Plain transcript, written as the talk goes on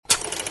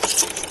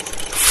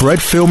Fred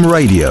Film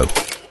Radio.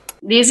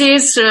 This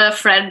is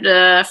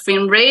Fred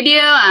Film Radio.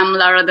 I'm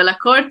Laura Della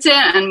Corte,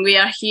 and we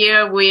are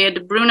here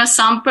with Bruno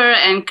Samper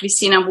and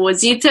Cristina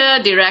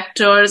Buosita,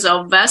 directors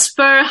of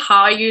Vesper.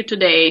 How are you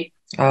today?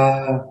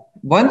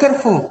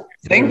 Wonderful.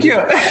 Thank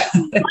you.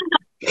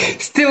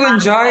 Still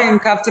enjoying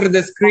after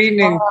the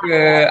screening,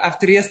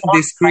 after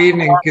yesterday's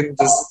screening in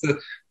this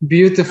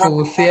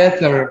beautiful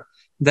theater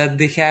that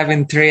they have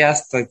in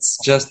Trieste. It's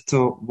just,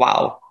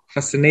 wow,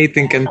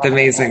 fascinating and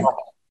amazing.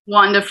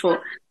 Wonderful.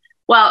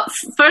 Well,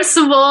 first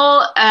of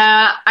all,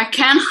 I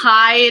can't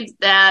hide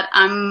that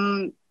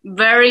I'm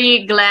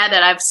very glad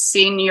that I've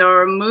seen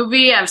your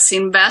movie. I've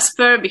seen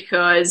Vesper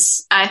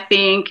because I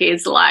think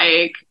it's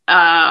like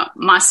a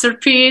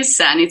masterpiece,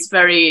 and it's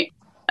very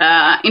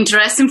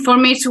interesting for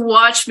me to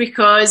watch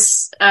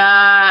because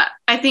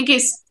I think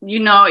it's,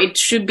 it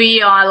should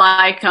be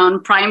like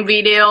on Prime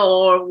Video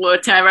or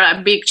whatever,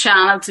 a big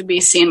channel to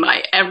be seen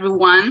by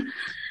everyone.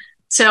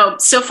 So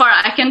far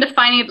I can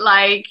define it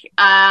like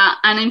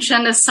an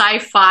enchanted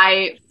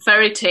sci-fi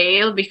fairy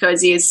tale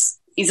because it's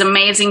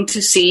amazing to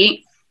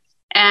see.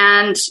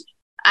 And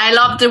I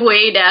love the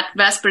way that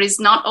Vesper is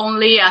not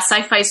only a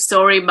sci-fi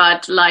story,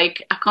 but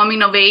like a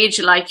coming of age,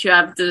 like you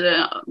have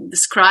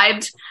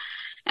described.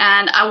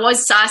 And I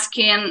was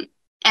asking,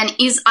 and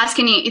is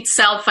asking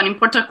itself an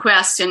important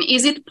question: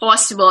 is it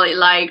possible,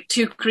 like,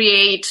 to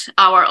create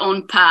our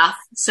own path?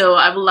 So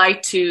I would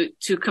like to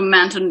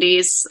comment on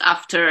this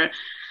after,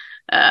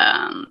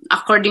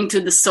 according to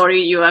the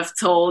story you have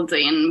told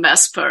in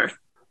Vesper.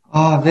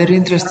 Oh, very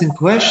interesting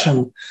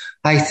question.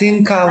 I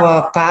think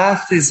our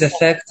path is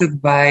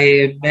affected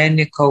by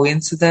many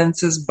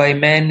coincidences, by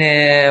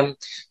many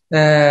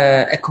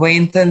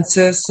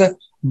acquaintances,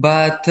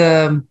 but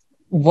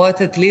what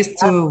at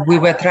least we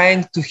were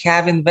trying to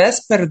have in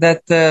Vesper,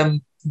 that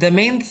the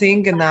main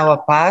thing in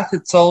our path,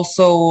 it's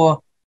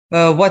also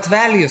what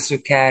values you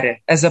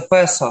carry as a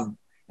person.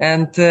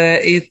 And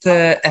it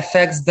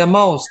affects the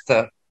most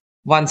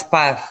one's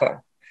path.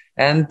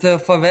 And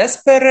for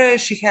Vesper,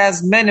 she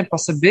has many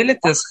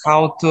possibilities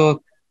how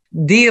to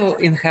deal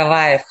in her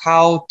life,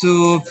 how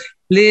to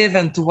live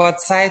and to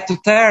what side to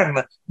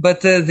turn.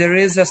 But there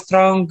is a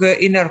strong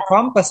inner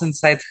compass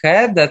inside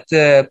her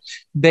that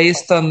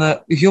based on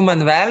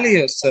human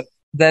values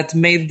that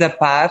made the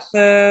path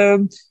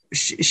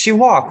she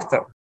walked.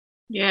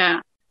 Yeah.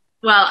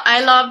 Well, I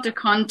love the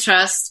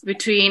contrast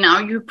between how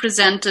you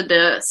presented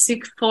the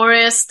Sick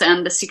Forest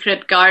and the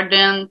Secret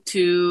Garden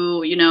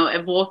to,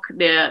 evoke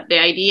the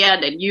idea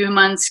that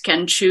humans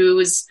can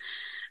choose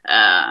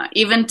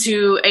even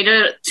to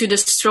either to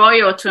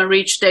destroy or to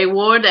enrich their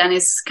world, and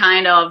it's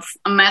kind of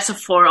a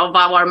metaphor of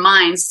our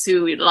minds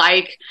to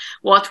like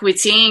what we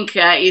think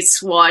is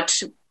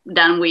what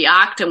then we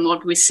act and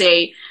what we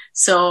say.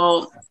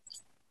 So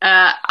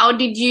how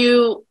did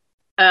you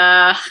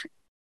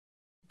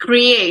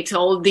create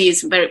all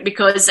these?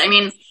 Because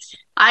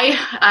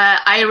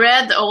I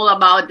read all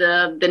about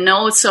the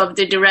notes of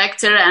the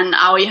director and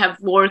how you have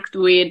worked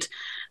with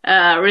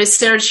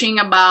researching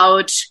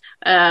about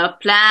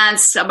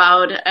plants,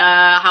 about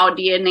how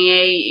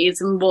DNA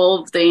is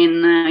involved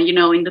in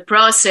in the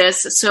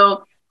process.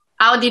 So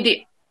how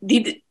did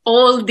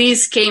all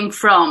this came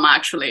from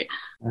actually?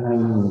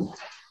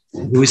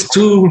 With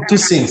two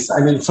things.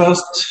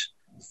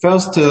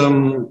 First,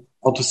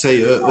 how to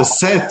say, a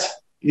set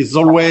is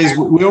always,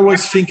 we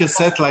always think a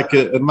set like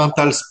a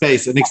mental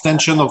space, an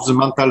extension of the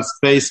mental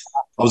space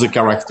of the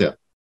character.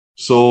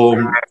 So,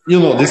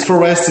 this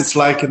forest, it's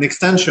like an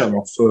extension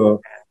of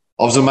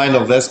the mind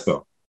of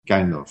Vesper,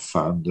 kind of.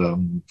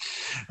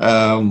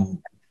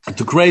 And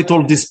to create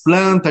all this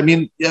plant,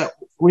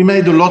 we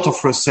made a lot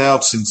of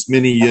research since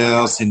many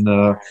years in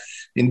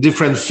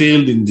different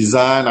fields, in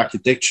design,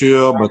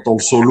 architecture, but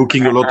also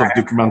looking a lot of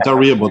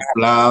documentary about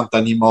plant,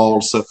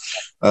 animals,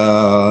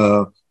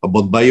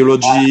 about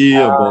biology,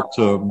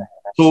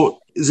 so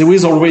there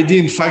is already,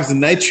 in fact, the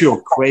nature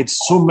creates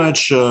so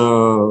much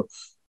wonder.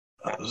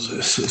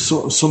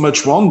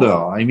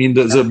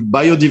 The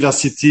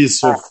biodiversity is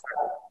so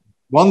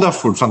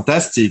wonderful,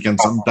 fantastic, and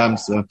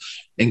sometimes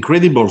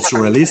incredible,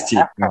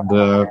 surrealistic,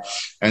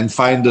 and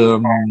find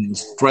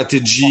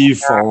strategy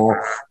for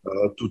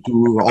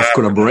of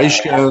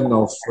collaboration,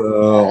 of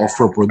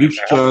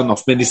reproduction,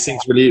 of many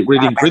things really,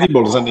 really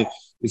incredible, and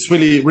it's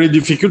really, really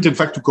difficult, in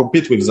fact, to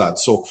compete with that.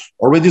 So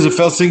already the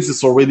first thing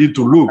is already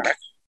to look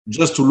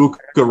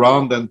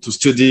around and to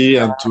study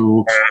and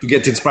to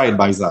get inspired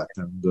by that,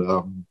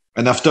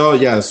 and after,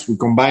 yes, we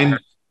combine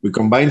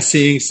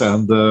things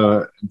and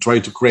try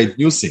to create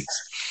new things.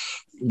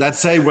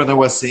 That's why when I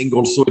was saying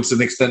also it's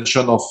an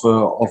extension of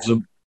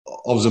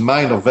the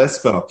mind of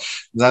Vesper,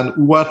 then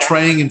we are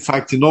trying, in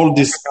fact, in all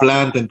these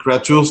plants and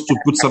creatures to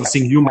put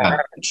something human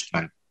each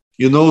time.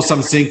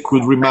 Something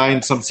could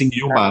remind something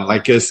human,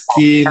 like a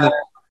skin,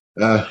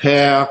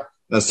 hair,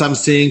 some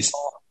things,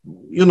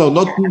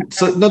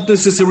 not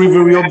necessarily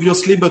very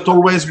obviously, but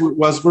always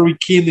was very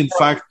keen, in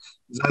fact,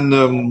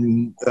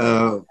 then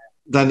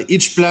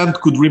each plant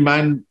could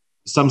remind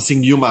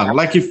something human.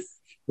 Like if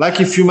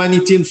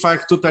humanity, in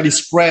fact, totally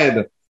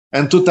spread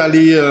and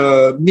totally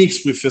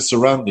mixed with the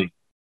surrounding,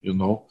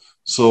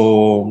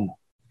 So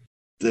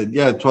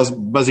it was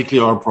basically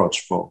our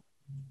approach for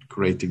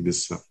creating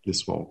this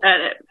world.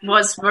 It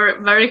was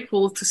very, very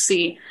cool to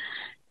see.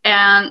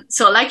 And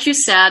so, like you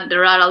said,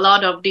 there are a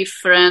lot of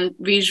different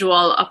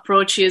visual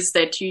approaches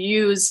that you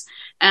use.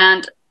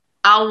 And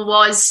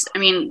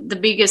the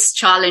biggest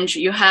challenge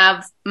you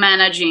have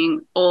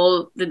managing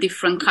all the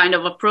different kind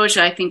of approach?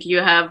 I think you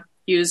have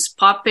used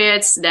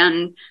puppets,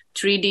 then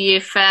 3D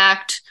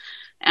effect.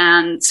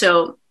 And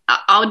so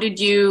how did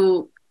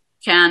you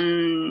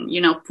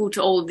put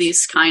all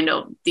these kind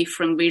of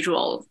different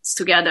visuals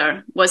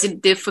together? Was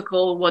it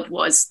difficult? What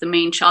was the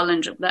main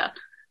challenge of that?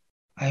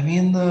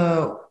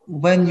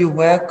 When you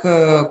work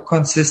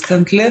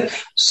consistently,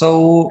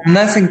 so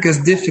nothing is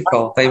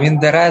difficult.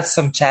 There are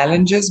some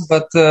challenges,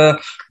 but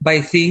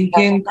by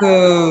thinking,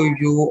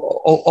 you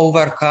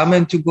overcome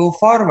and you go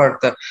forward.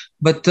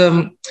 But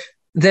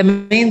the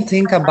main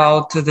thing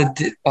about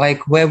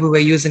where we were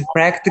using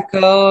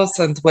practicals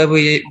and where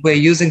we were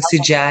using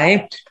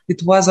CGI,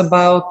 it was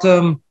about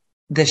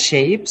the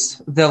shapes,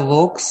 the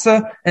looks,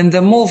 and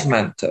the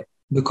movement.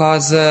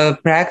 Because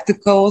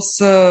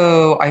practicals,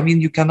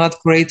 you cannot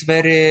create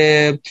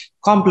very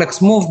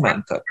complex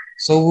movement.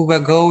 So we were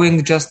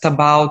going just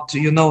about,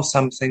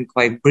 something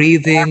like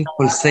breathing,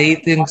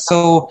 pulsating.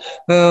 So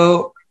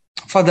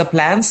for the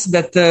plants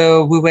that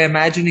we were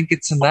imagining,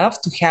 it's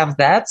enough to have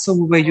that. So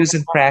we were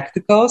using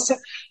practicals,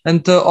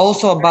 and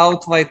also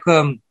about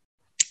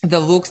the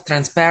looks,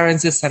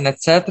 transparencies, and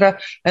etc.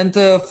 And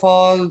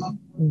for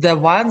the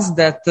ones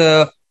that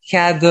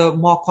had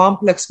more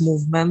complex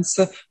movements,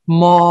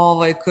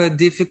 more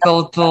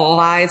difficult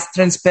lights,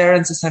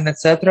 transparencies, and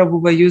etc. We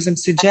were using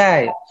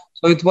CGI.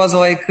 So it was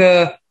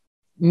a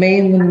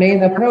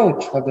main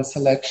approach for the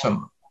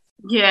selection.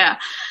 Yeah,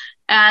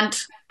 and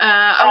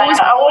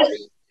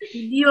did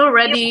you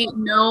already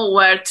know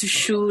where to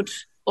shoot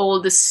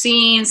all the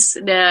scenes?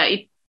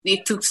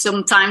 It took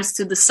some time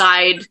to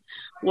decide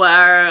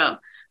where,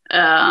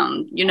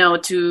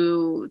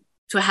 to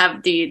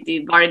have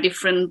the very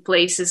different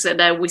places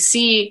that we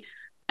see,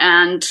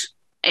 and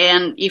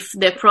if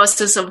the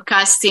process of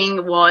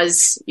casting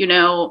was,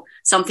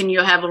 something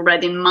you have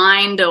already in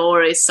mind,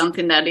 or is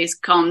something that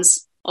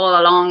comes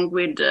all along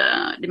with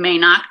the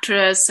main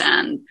actress,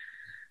 and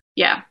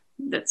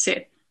that's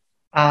it.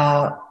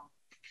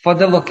 For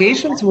the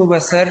locations, we were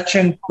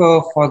searching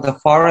for the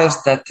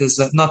forest that is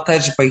not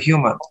touched by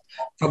humans,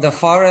 for the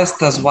forest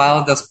as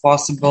wild as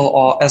possible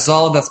or as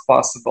old as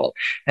possible.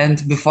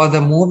 And before the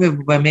movie,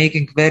 we were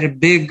making very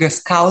big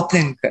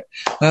scouting.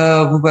 We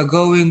were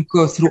going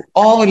through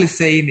all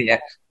Lithuania.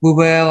 We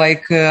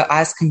were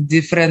asking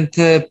different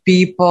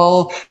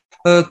people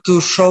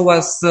to show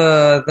us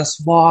the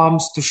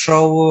swamps, to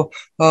show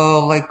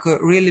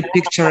really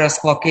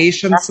picturesque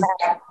locations.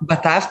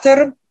 But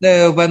after,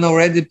 when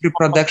already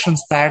pre-production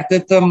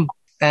started,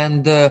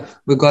 and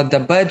we got the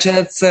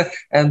budgets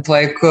and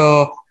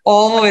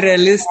all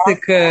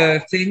realistic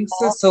things,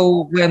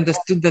 so we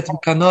understood that we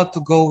cannot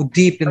go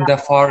deep in the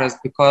forest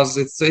because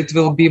it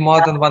will be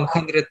more than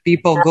 100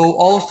 people go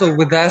also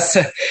with us,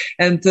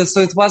 and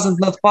so it wasn't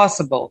not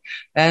possible.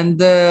 And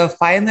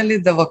finally,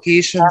 the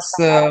locations.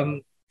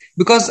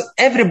 Because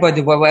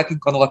everybody were working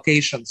on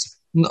locations,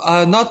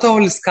 not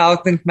only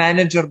scouting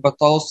manager, but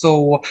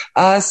also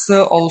us,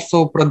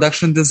 also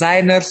production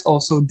designers,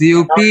 also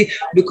DOP,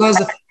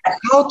 because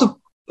how to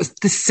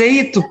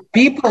say to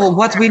people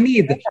what we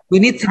need. We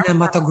need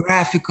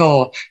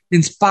cinematographical,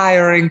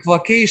 inspiring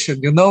location.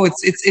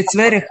 It's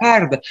very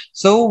hard.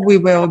 So we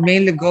were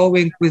mainly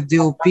going with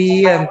DOP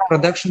and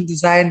production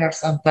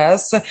designers and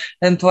us,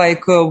 and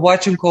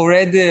watching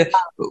already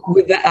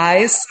with the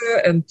eyes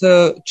and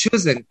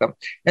choosing them.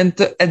 And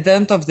at the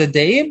end of the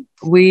day,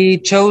 we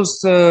chose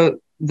the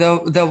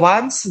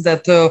ones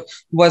that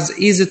was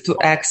easy to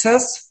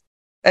access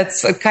at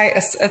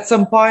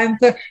some point,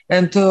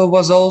 and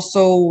was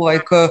also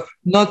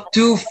not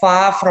too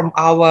far from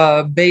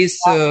our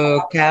base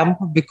camp,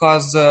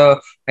 because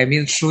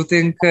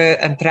shooting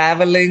and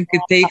traveling,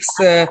 it takes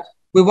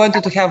we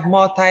wanted to have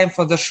more time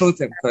for the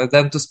shooting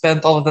than to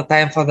spend all the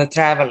time for the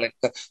traveling.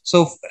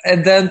 So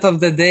at the end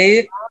of the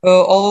day,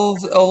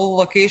 all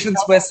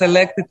locations were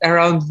selected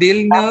around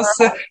Vilnius,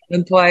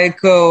 and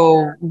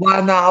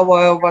 1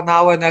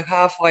 hour and a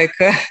half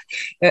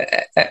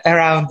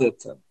around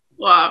it.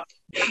 Wow.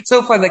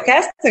 So for the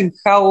casting,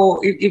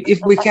 how if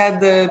we had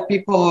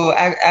people,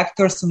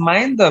 actors in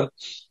mind,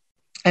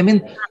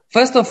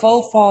 first of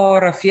all,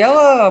 for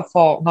Rafaela,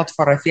 not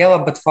for Rafaela,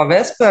 but for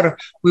Vesper,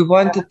 we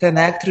wanted an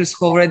actress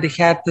who already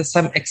had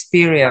some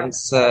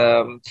experience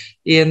on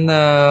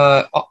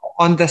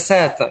the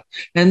set.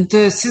 And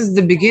since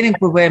the beginning,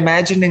 we were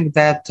imagining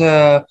that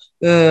the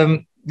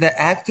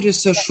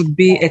actress should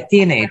be a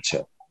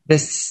teenager, the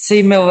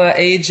similar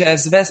age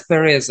as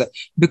Vesper is,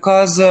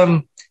 because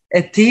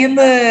a teen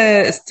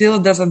still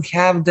doesn't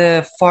have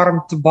the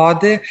formed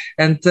body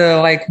and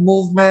like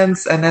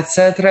movements and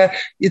etc.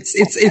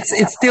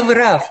 It's still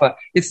rough.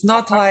 It's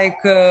not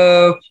like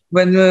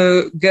when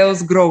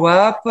girls grow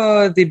up,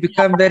 they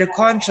become very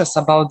conscious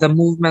about the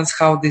movements,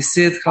 how they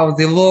sit, how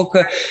they look,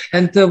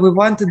 and we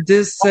wanted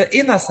this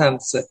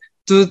innocence.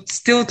 To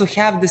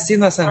have this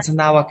innocence in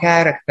our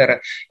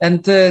character.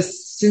 And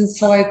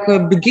since like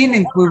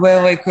beginning, we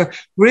were like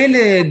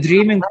really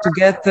dreaming to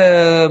get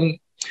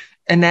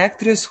an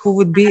actress who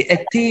would be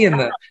a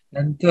teen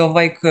and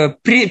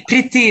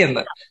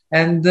pre-teen.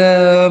 And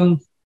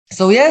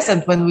so yes,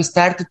 and when we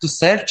started to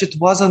search, it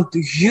wasn't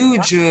a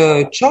huge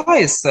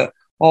choice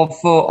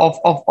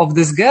of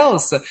these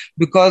girls,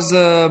 because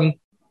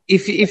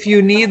if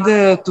you need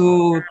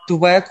to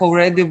work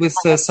already with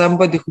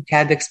somebody who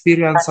had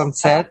experience on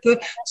set,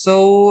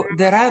 so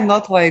there are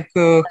not like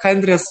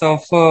hundreds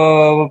of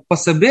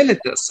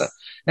possibilities.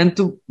 And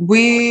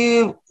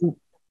we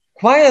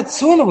quite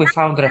soon we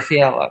found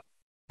Rafaela.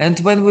 And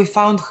when we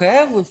found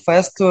her, we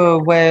first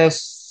were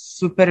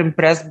super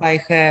impressed by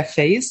her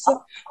face,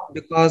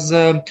 because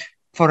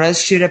for us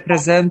she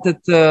represented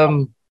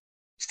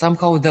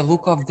somehow the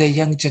look of the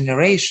young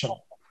generation.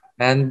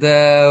 And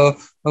I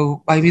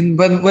mean,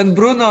 when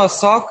Bruno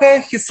saw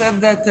her, he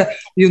said that,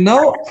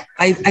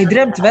 I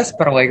dreamt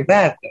Vesper like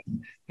that.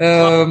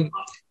 And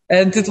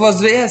it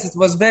was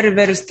very,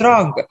 very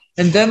strong.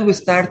 And then we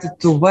started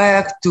to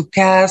work, to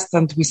cast,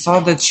 and we saw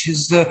that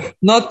she's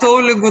not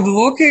only good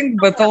looking,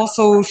 but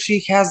also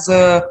she's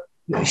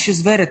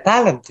very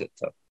talented.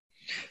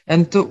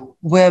 And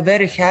we're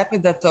very happy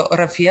that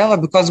Rafaela,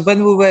 because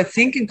when we were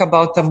thinking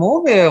about the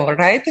movie,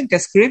 writing a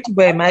script,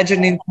 we're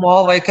imagining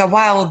more like a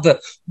wild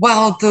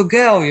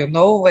girl,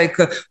 like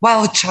a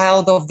wild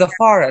child of the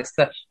forest.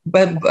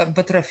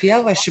 But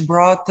Rafaela, she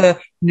brought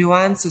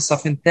nuances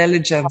of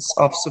intelligence,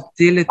 of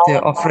subtlety,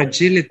 of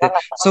fragility.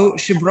 So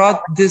she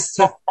brought this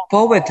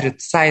poetry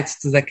side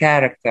to the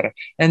character.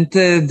 And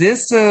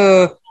this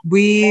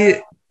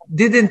we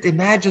didn't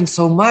imagine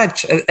so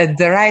much at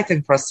the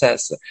writing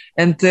process,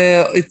 and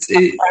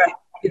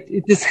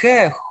it is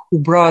her who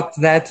brought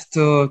that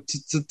to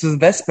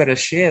Vesper as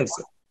she is.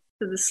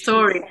 To the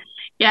story.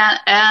 Yeah,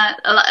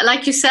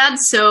 like you said,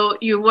 so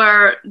you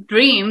were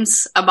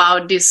dreams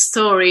about this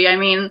story. I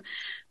mean,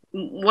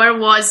 where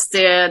was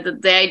the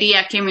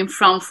idea coming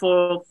from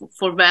for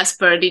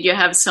Vesper? Did you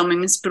have some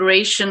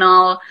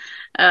inspirational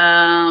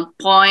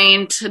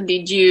point?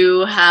 Did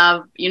you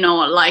have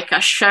like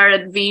a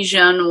shared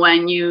vision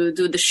when you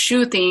do the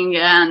shooting,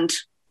 and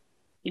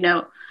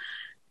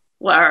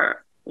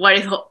where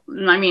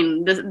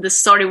the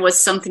story was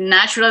something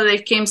natural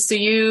that came to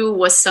you,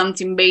 was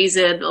something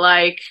based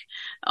like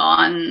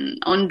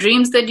on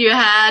dreams that you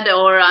had,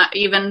 or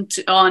even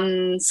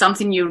on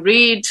something you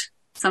read,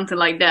 something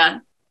like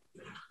that?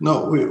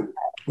 No, we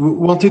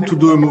wanted to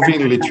do a movie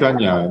in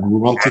Lithuania, and we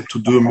wanted to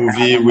do a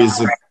movie with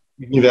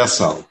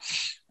Universal.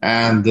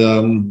 And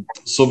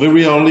so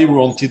very early we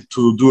wanted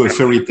to do a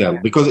fairy tale,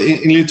 because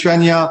in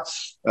Lithuania,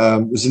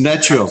 the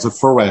nature, the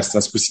forest,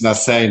 as Christina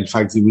said, in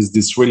fact, it was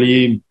this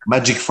really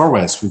magic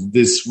forest with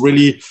this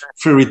really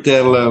fairy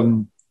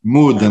tale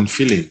mood and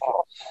feeling.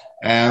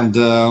 And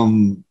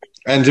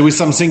there was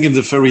something in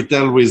the fairy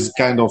tale with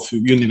kind of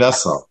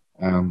universal.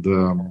 And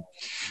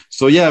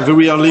so yeah,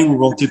 very early we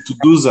wanted to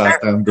do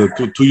that, and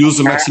to use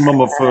the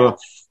maximum of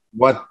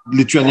what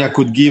Lithuania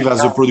could give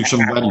as a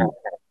production value.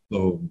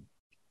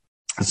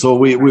 So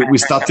we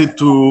started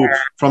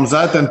from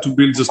that and to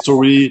build the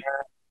story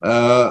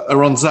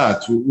around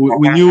that.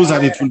 We knew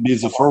that it would be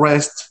the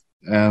forest,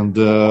 and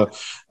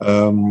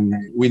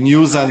we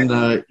knew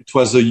that it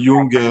was a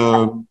young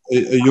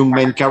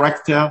main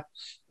character.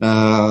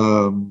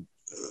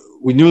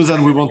 We knew that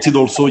we wanted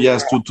also,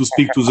 yes, to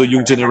speak to the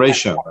young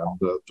generation, and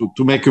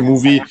to make a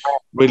movie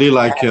really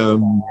like a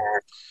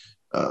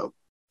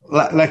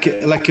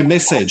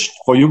message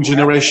for young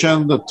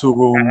generation, but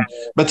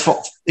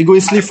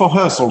egoistically for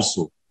us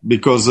also,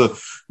 because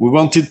we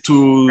wanted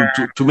to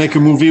make a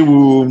movie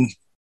who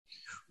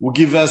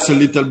give us a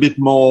little bit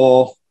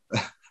more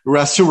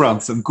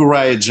reassurance and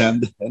courage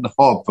and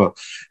hope,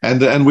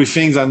 and we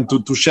think that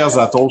to share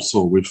that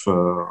also with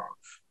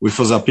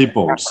other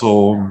people.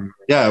 So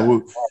yeah,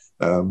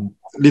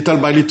 little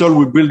by little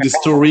we build this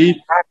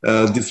story,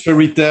 this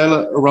fairy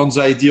tale around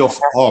the idea of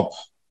hope,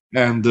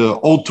 and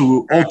how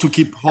to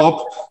keep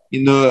hope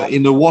in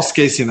a worst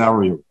case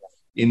scenario,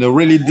 in a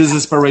really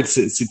desperate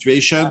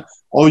situation,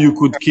 or you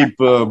could keep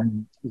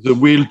the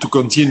will to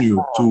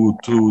continue to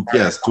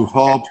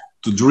hope,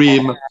 to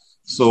dream.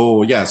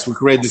 So yes, we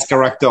create this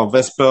character of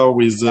Vesper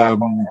with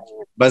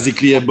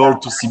basically able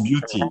to see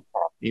beauty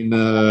in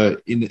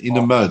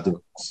the mud.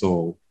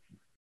 So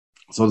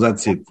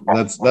that's it.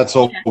 That's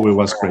all we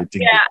was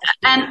creating. Yeah,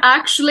 and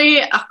actually,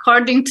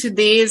 according to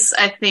this,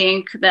 I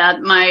think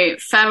that my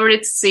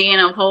favorite scene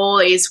of all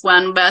is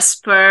when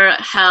Vesper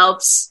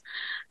helps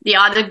the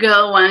other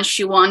girl when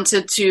she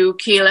wanted to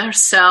kill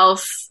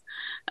herself,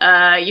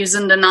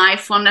 using the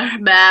knife on her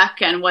back,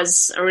 and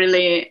was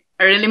really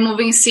really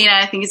moving scene.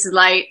 I think it's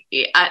like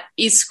at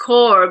its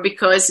core,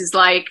 because it's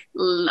like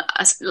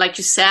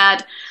you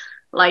said,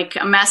 like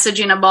a message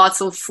in a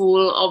bottle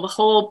full of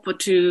hope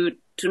to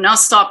not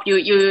stop.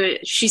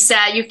 She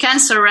said, you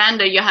can't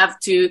surrender. You have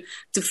to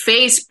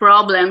face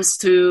problems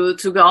to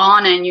go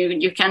on, and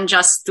you can't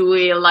just do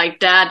it like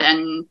that.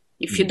 And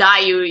if you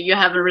die, you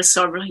haven't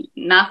resolved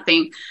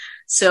nothing.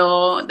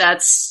 So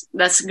that's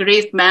a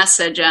great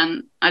message,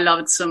 and I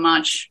love it so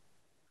much.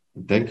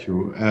 Thank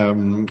you.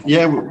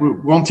 We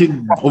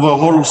wanted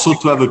overall also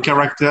to have a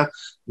character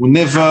who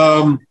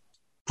never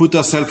put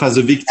herself as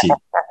a victim.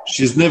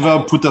 She's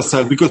never put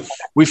herself, because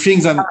we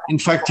think that, in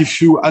fact,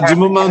 if you, at the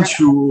moment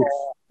you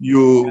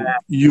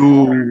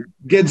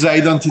get the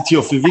identity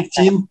of a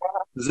victim,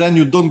 then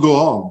you don't go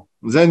on.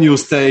 Then you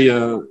stay,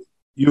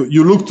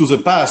 you look to the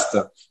past,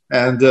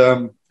 and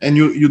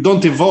you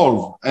don't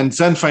evolve. And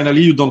then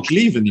finally you don't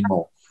live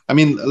anymore. I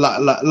mean,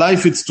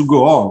 life is to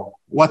go on.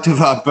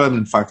 Whatever happens,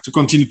 in fact, to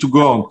continue to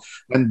go on.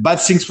 And bad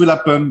things will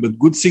happen, but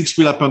good things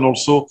will happen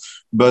also.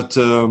 But,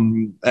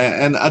 and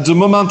at the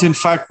moment, in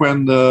fact,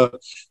 when,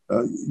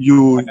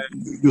 you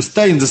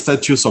stay in the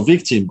status of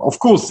victim, of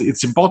course,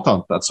 it's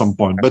important at some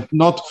point, but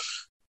not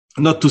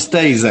to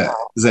stay there,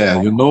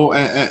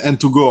 and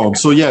to go on.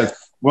 So yes,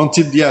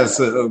 wanted,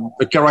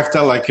 a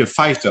character like a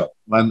fighter,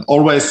 and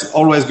always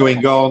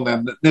going on,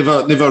 and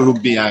never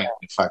look behind.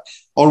 In fact,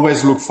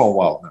 always look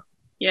forward.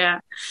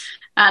 Yeah.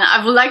 And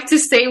I would like to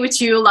stay with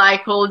you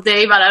like all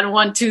day, but I don't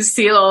want to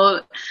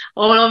steal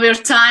all of your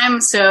time.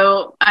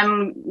 So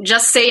I'm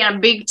just saying a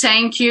big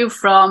thank you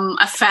from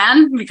a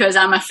fan, because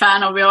I'm a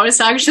fan of yours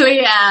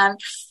actually. And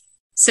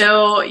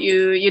so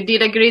you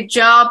did a great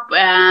job.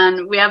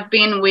 And we have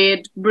been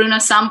with Bruno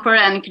Samper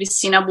and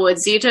Cristina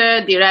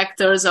Bueziter,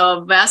 directors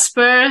of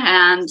Vesper.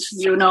 And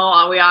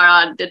we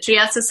are at the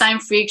Trieste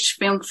Science Fiction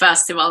Film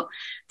Festival.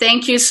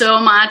 Thank you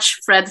so much,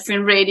 Fred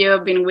Film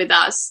Radio, being with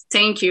us.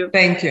 Thank you.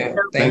 Thank you.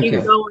 Thank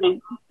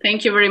you.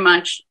 Thank you very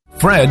much.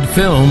 Fred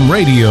Film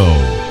Radio.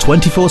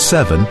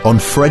 24/7 on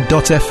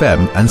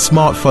Fred.fm and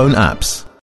smartphone apps.